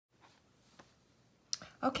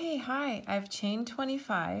Okay, hi, I've chained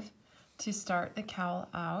 25 to start the cowl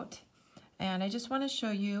out, and I just want to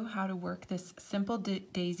show you how to work this simple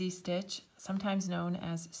daisy stitch, sometimes known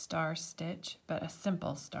as star stitch, but a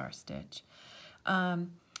simple star stitch. Yeah,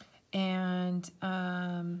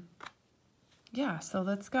 so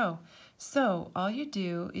let's go. So all you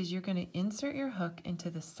do is you're going to insert your hook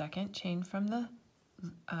into the second chain from the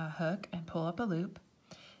hook and pull up a loop,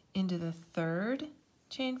 into the third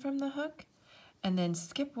chain from the hook, and then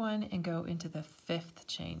skip one and go into the fifth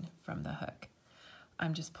chain from the hook.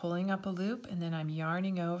 I'm just pulling up a loop and then I'm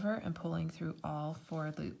yarning over and pulling through all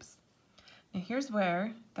 4 loops. Now here's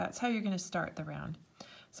where, that's how you're going to start the round.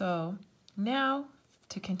 So now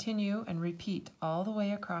to continue and repeat all the way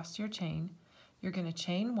across your chain, you're going to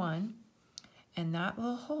chain 1, and that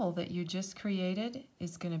little hole that you just created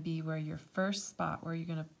is going to be where your first spot where you're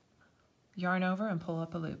going to yarn over and pull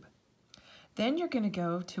up a loop. Then you're going to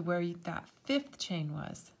go to where that 5th chain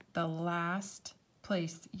was, the last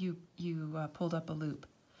place you pulled up a loop,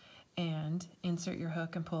 and insert your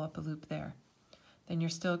hook and pull up a loop there. Then you're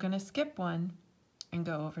still going to skip one and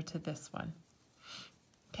go over to this one.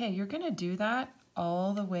 Okay, you're going to do that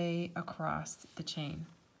all the way across the chain.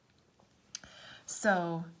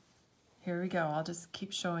 So here we go. I'll just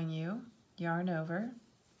keep showing you. Yarn over,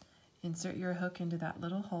 insert your hook into that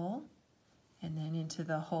little hole, and then into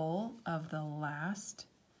the hole of the last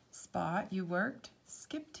spot you worked,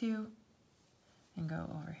 skip 2, and go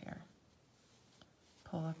over here.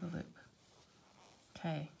 Pull up a loop.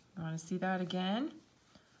 Okay, you want to see that again?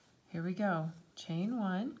 Here we go. Chain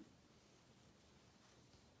 1,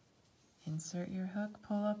 insert your hook,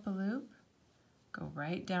 pull up a loop, go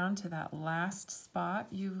right down to that last spot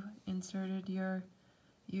you inserted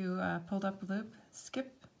pulled up a loop,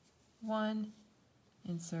 skip 1,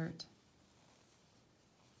 insert,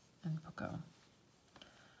 and go.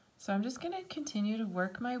 So I'm just going to continue to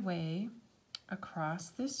work my way across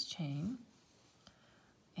this chain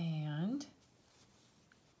and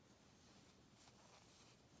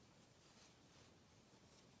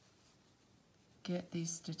get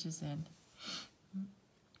these stitches in.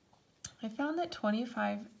 I found that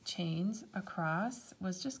 25 chains across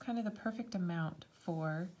was just kind of the perfect amount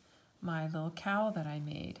for my little cowl that I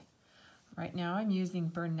made. Right now I'm using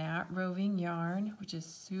Bernat roving yarn, which is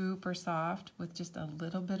super soft with just a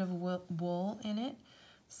little bit of wool in it,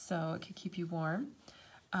 so it could keep you warm,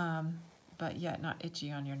 but yet not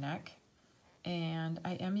itchy on your neck. And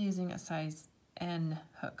I am using a size N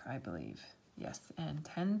hook, I believe. Yes, N,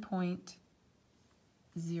 10.00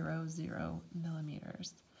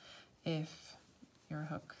 millimeters if your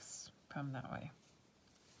hook's come that way.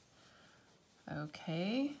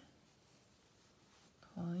 Okay.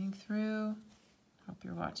 Pulling through. Hope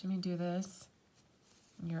you're watching me do this.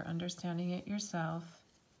 You're understanding it yourself.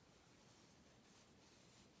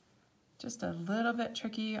 Just a little bit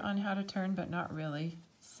tricky on how to turn, but not really.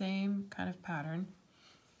 Same kind of pattern.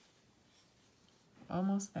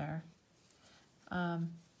 Almost there. And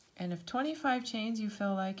if 25 chains you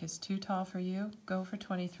feel like is too tall for you, go for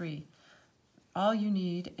 23. All you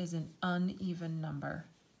need is an uneven number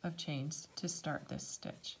of chains to start this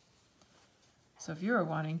stitch. So if you were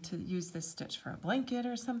wanting to use this stitch for a blanket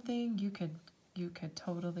or something, you could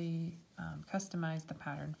totally customize the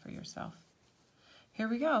pattern for yourself. Here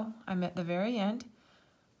we go. I'm at the very end.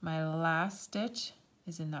 My last stitch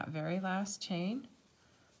is in that very last chain,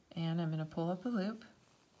 and I'm going to pull up a loop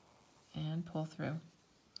and pull through.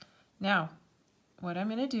 Now, what I'm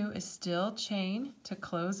going to do is still chain to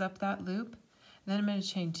close up that loop, and then I'm going to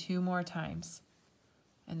chain 2 more times,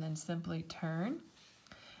 and then simply turn.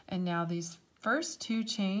 And now these first 2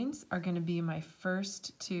 chains are going to be my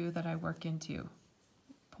first 2 that I work into.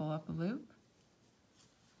 Pull up a loop,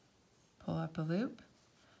 pull up a loop.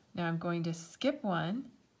 Now I'm going to skip one,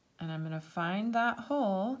 and I'm going to find that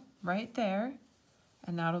hole right there,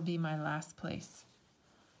 and that'll be my last place.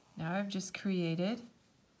 Now I've just created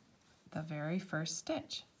the very first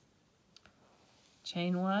stitch.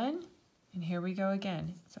 Chain 1, and here we go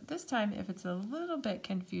again. So this time, if it's a little bit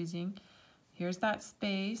confusing, here's that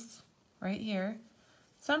space right here.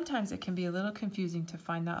 Sometimes it can be a little confusing to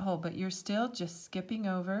find that hole, but you're still just skipping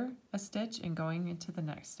over a stitch and going into the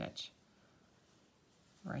next stitch.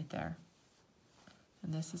 Right there.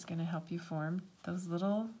 And this is going to help you form those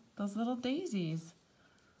little daisies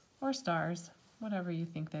or stars, whatever you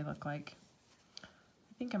think they look like.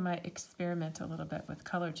 I think I might experiment a little bit with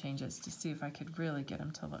color changes to see if I could really get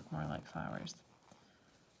them to look more like flowers.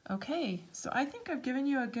 Okay, so I think I've given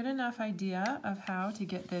you a good enough idea of how to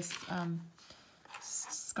get this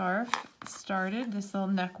scarf started, this little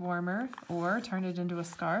neck warmer, or turn it into a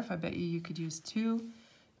scarf. I bet you could use 2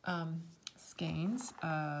 skeins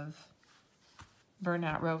of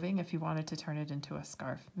burnout roving if you wanted to turn it into a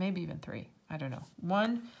scarf, maybe even 3, I don't know.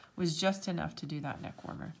 1 was just enough to do that neck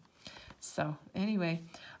warmer. So anyway,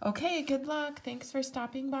 okay, good luck. Thanks for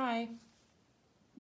stopping by.